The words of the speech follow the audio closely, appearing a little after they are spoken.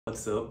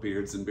What's up,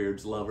 beards and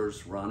beards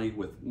lovers? Ronnie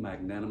with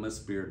Magnanimous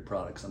Beard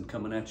Products. I'm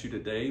coming at you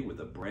today with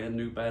a brand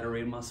new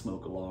battery in my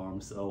smoke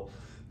alarm. So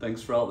thanks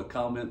for all the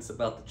comments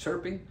about the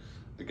chirping.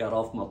 I got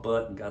off my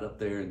butt and got up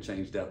there and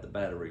changed out the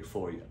battery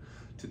for you.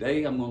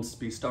 Today I'm going to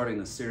be starting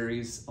a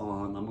series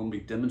on, I'm going to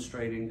be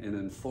demonstrating and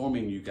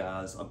informing you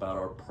guys about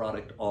our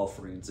product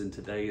offerings. And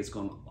today is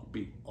going to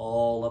be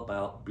all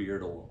about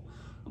beard oil.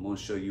 I'm going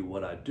to show you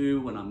what I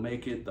do when I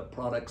make it, the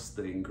products,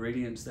 the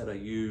ingredients that I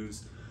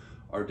use,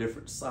 our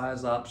different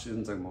size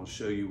options. I'm going to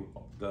show you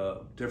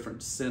the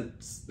different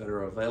scents that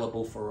are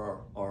available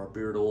for our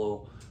beard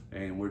oil,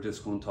 and we're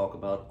just going to talk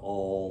about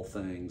all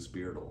things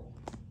beard oil.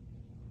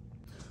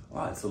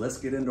 All right, so let's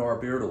get into our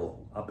beard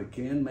oil. I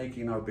began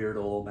making our beard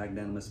oil,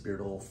 Magnanimous Beard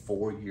Oil,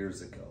 4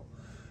 years ago.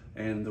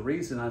 And the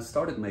reason I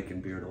started making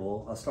beard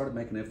oil, I started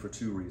making it for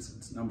two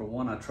reasons. Number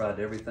one, I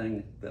tried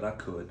everything that I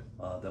could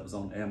that was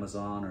on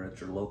Amazon or at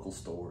your local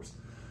stores.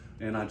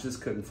 And I just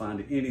couldn't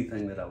find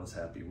anything that I was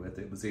happy with.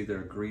 It was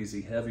either a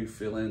greasy, heavy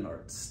feeling, or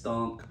it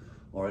stunk,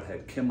 or it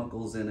had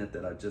chemicals in it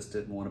that I just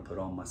didn't want to put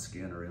on my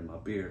skin or in my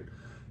beard.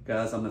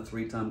 Guys, I'm a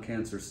 3-time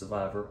cancer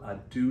survivor. I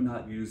do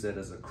not use it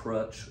as a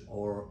crutch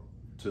or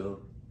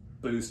to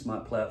boost my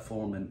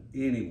platform in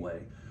any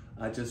way.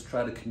 I just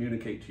try to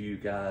communicate to you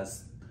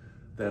guys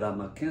that I'm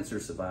a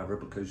cancer survivor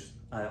because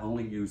I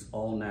only use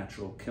all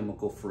natural,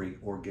 chemical-free,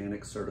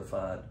 organic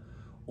certified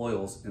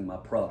oils in my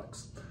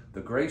products. The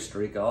gray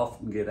streak, I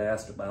often get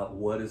asked about,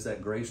 what is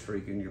that gray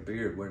streak in your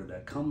beard? Where did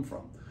that come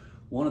from?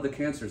 One of the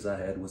cancers I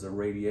had was a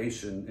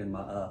radiation in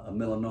my, a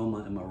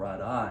melanoma in my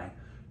right eye,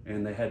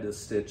 and they had to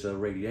stitch a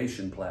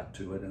radiation plaque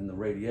to it. And the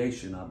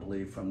radiation, I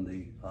believe, from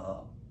the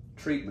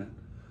treatment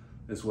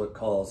is what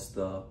caused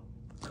the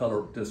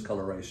color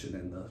discoloration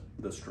in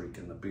the streak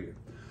in the beard.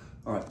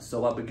 All right,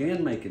 so I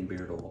began making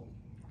beard oil.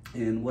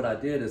 And what I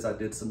did is I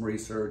did some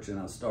research and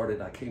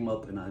I came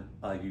up and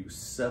I use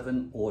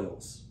 7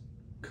 oils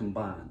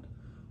combined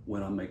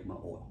when I make my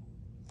oil.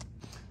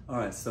 All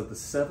right, so the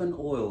 7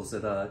 oils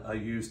that I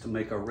use to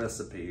make our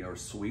recipe are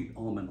sweet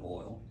almond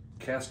oil,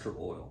 castor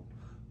oil,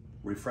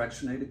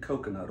 refractionated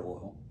coconut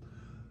oil,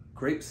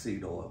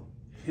 grapeseed oil,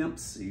 hemp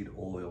seed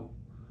oil,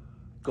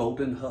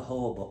 golden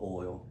jojoba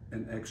oil,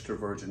 and extra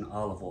virgin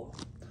olive oil.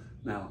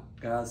 Now,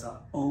 guys, I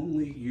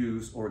only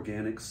use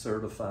organic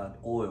certified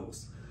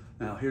oils.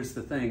 Now, here's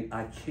the thing,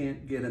 I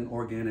can't get an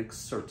organic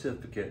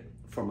certificate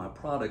for my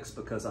products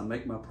because I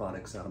make my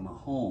products out of my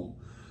home,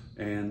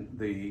 and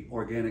the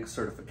organic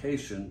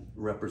certification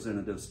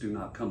representatives do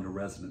not come to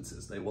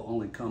residences. They will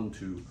only come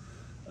to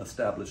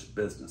established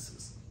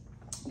businesses.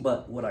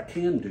 But what I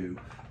can do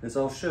is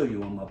I'll show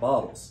you on my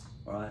bottles,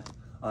 all right?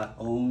 I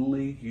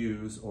only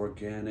use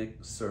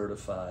organic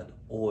certified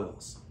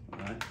oils, all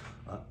right?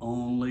 I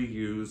only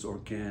use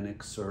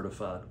organic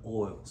certified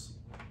oils,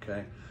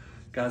 okay?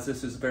 Guys,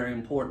 this is very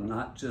important,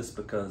 not just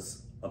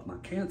because of my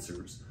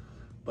cancers,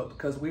 but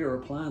because we are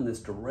applying this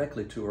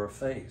directly to our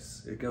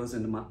face. It goes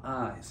into my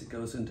eyes, it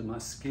goes into my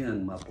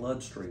skin, my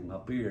bloodstream, my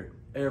beard,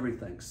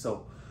 everything.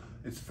 So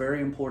it's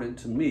very important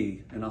to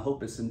me, and I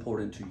hope it's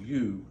important to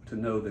you to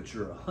know that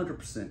you're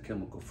 100%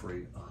 chemical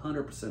free,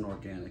 100%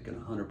 organic,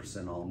 and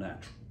 100% all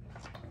natural.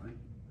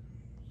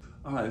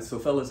 All right, so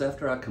fellas,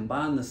 after I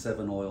combine the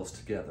 7 oils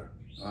together,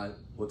 all right,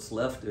 what's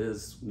left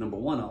is, number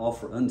one, I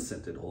offer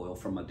unscented oil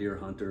for my deer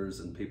hunters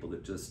and people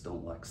that just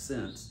don't like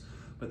scents.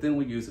 But then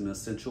we use an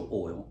essential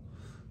oil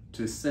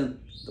to scent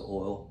the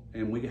oil,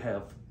 and we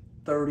have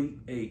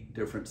 38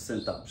 different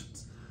scent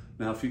options.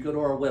 Now, if you go to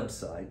our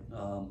website,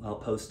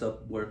 I'll post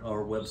up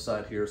our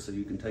website here so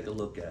you can take a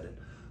look at it.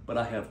 But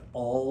I have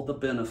all the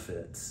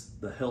benefits,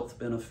 the health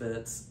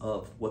benefits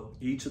of what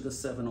each of the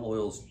 7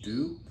 oils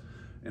do.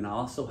 And I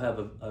also have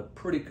a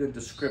pretty good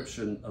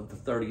description of the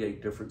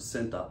 38 different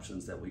scent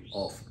options that we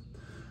offer.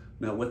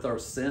 Now, with our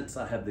scents,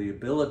 I have the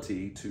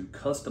ability to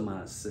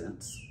customize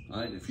scents.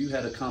 Right? If you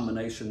had a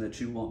combination that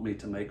you want me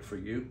to make for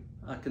you,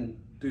 I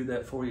can do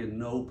that for you,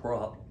 no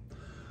problem.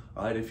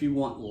 All right? If you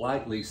want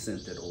lightly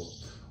scented oil,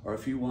 or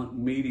if you want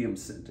medium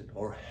scented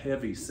or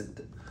heavy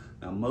scented.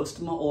 Now, most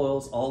of my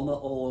oils, all the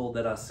oil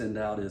that I send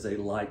out is a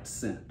light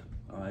scent.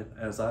 All right?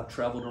 As I've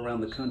traveled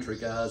around the country,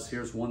 guys,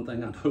 here's one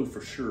thing I know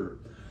for sure,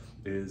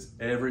 is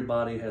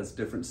everybody has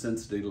different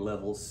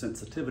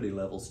sensitivity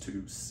levels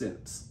to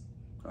scents,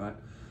 all right?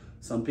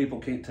 Some people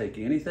can't take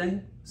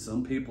anything.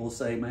 Some people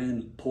say,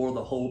 man, pour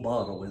the whole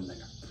bottle in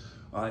there,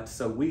 all right?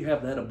 So we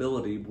have that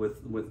ability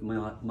with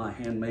my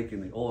hand making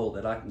the oil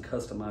that I can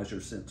customize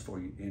your scents for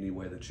you any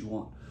way that you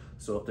want.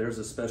 So if there's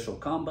a special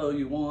combo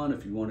you want,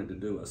 if you wanted to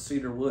do a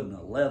cedar wood and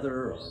a leather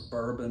or a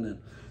bourbon,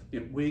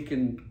 and we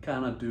can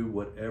kind of do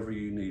whatever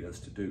you need us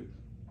to do.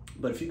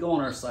 But if you go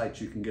on our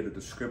site, you can get a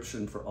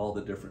description for all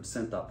the different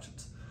scent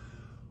options.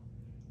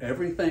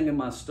 Everything in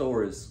my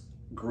store is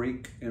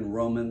Greek and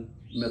Roman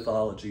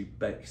mythology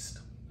based.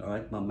 All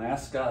right, my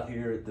mascot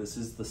here, this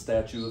is the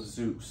statue of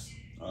Zeus.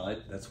 All right,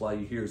 that's why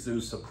you hear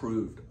Zeus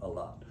approved a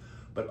lot.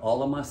 But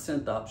all of my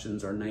scent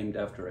options are named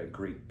after a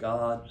Greek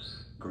god,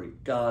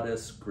 Greek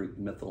goddess, Greek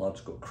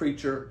mythological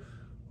creature,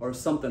 or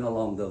something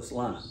along those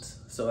lines.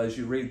 So as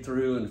you read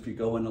through, and if you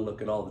go in and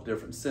look at all the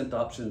different scent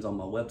options on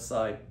my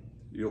website,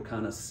 you'll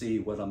kind of see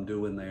what I'm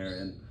doing there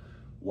and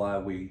why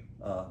we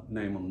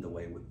name them the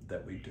way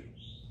that we do.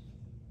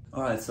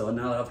 All right, so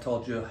now that I've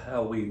told you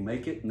how we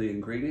make it and the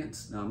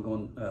ingredients, now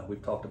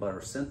we've talked about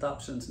our scent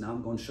options. Now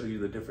I'm going to show you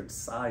the different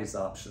size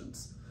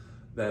options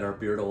that our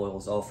beard oil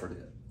is offered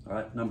in. All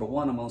right, number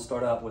one, I'm going to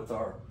start out with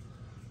our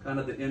kind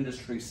of the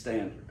industry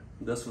standard.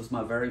 This was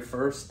my very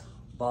first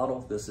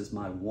bottle. This is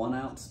my 1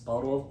 ounce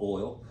bottle of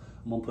oil.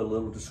 I'm going to put a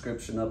little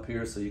description up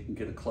here so you can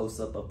get a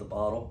close-up of the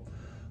bottle.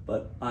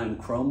 But I'm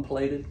chrome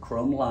plated,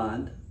 chrome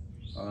lined.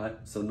 All right,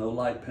 so no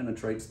light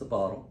penetrates the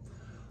bottle.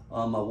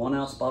 My 1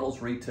 ounce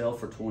bottles retail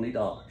for $20.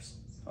 All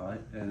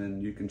right, and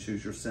then you can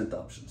choose your scent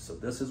options. So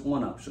this is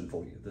one option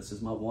for you. This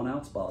is my 1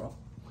 ounce bottle.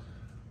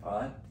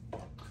 All right,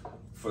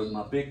 for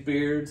my big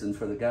beards and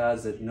for the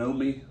guys that know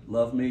me,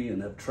 love me,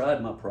 and have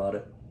tried my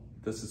product,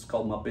 this is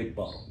called my big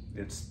bottle.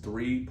 It's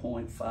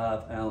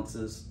 3.5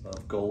 ounces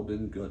of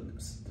golden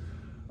goodness.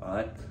 All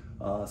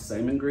right,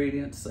 same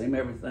ingredients, same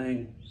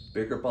everything,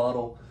 bigger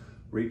bottle,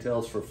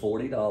 retails for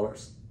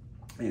 $40,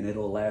 and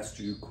it'll last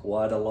you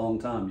quite a long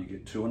time. You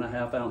get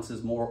 2.5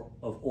 ounces more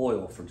of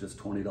oil for just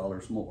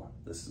 $20 more.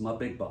 This is my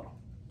big bottle.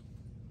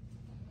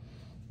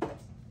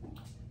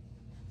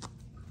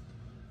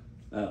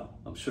 Now,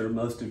 I'm sure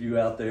most of you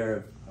out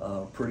there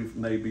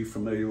may be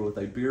familiar with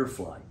a beard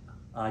flight.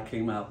 I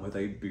came out with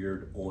a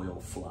beard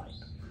oil flight.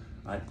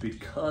 Right?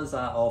 Because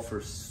I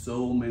offer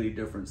so many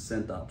different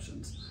scent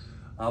options,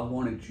 I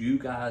wanted you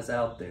guys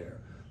out there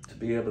to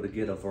be able to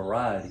get a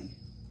variety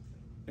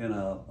in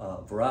a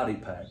variety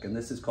pack, and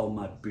this is called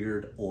my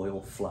beard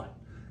oil flight.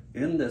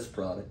 In this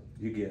product,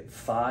 you get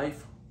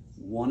 5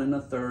 1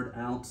 1/3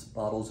 ounce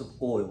bottles of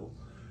oil,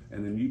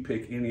 and then you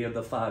pick any of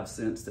the 5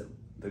 scents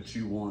that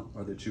you want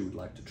or that you would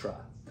like to try.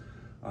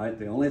 All right,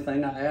 the only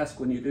thing I ask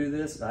when you do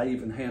this, I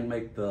even hand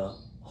make the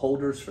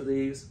holders for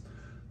these.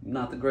 I'm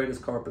not the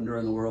greatest carpenter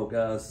in the world,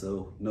 guys,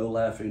 so no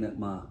laughing at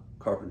my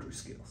carpentry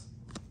skills.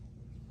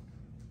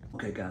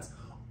 Okay, guys,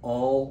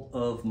 all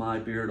of my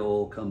beard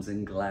oil comes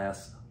in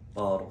glass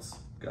bottles.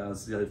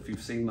 Guys, if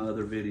you've seen my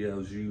other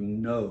videos, you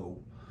know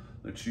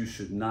that you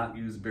should not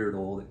use beard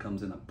oil that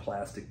comes in a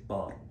plastic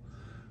bottle.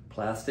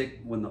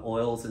 Plastic, when the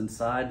oil's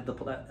inside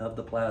of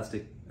the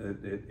plastic,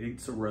 it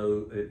eats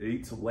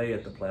away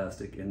at the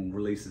plastic and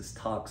releases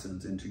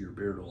toxins into your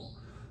beard oil.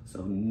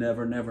 So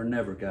never, never,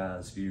 never,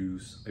 guys,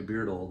 use a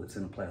beard oil that's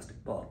in a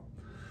plastic bottle.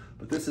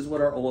 But this is what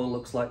our oil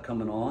looks like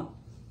coming on.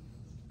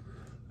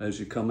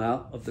 As you come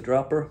out of the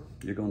dropper,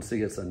 you're going to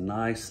see it's a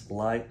nice,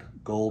 light,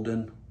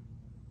 golden,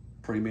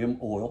 premium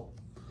oil.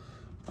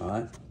 All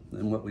right,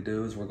 then what we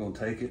do is we're going to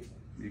take it.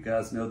 You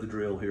guys know the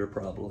drill here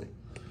probably.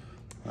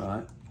 All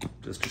right,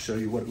 just to show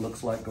you what it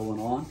looks like going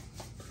on.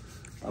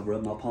 I've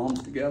rubbed my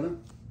palms together.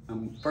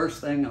 And first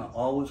thing I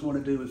always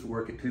want to do is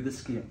work it to the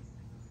skin.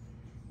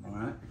 All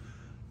right,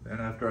 then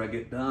after I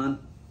get done,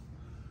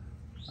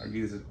 I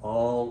use it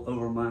all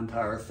over my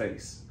entire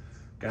face.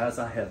 Guys,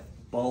 I have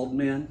bald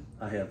men.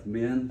 I have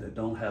men that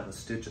don't have a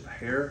stitch of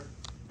hair.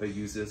 They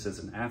use this as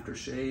an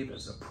aftershave,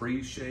 as a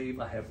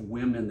pre-shave. I have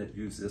women that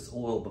use this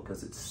oil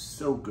because it's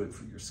so good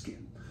for your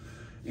skin.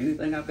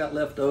 Anything I've got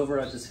left over,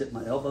 I just hit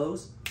my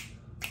elbows.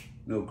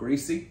 No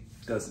greasy,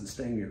 doesn't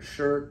stain your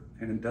shirt,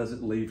 and it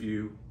doesn't leave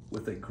you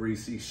with a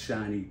greasy,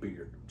 shiny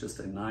beard. Just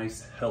a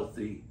nice,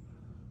 healthy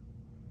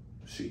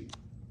sheet.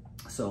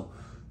 So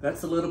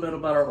that's a little bit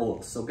about our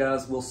oils. So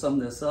guys, we'll sum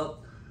this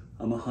up.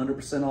 I'm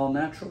 100% all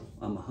natural.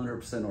 I'm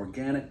 100%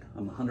 organic.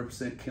 I'm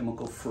 100%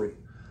 chemical free.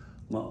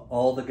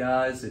 All the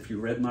guys, if you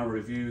read my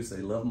reviews,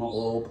 they love my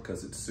oil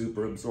because it's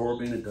super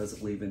absorbing. It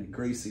doesn't leave any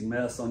greasy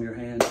mess on your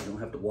hands. You don't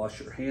have to wash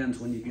your hands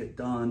when you get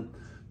done.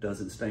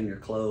 Doesn't stain your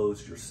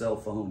clothes, your cell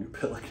phone, your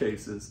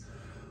pillowcases,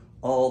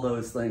 all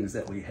those things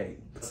that we hate.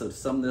 So to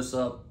sum this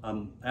up,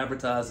 I'm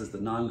advertised as the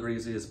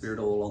non-greasiest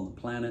beard oil on the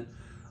planet.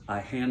 I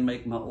hand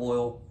make my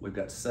oil. We've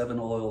got 7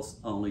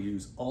 oils. I only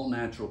use all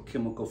natural,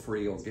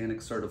 chemical-free,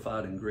 organic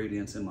certified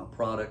ingredients in my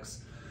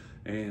products.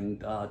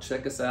 And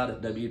check us out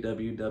at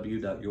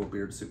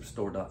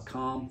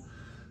www.yourbeardsuperstore.com.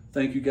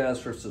 Thank you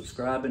guys for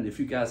subscribing. If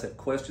you guys have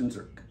questions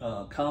or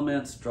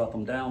comments, drop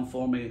them down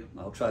for me.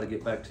 I'll try to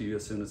get back to you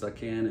as soon as I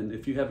can. And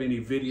if you have any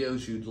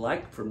videos you'd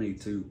like for me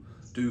to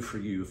do for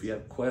you, if you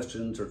have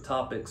questions or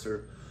topics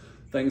or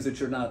things that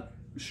you're not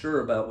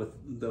sure about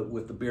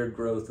with the beard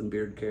growth and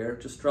beard care,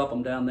 just drop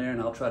them down there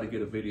and I'll try to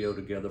get a video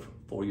together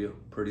for you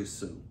pretty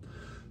soon.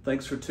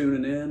 Thanks for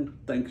tuning in.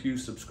 Thank you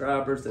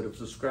subscribers that have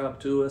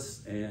subscribed to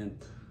us, and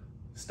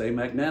stay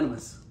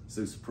magnanimous.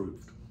 Zeus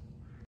approved.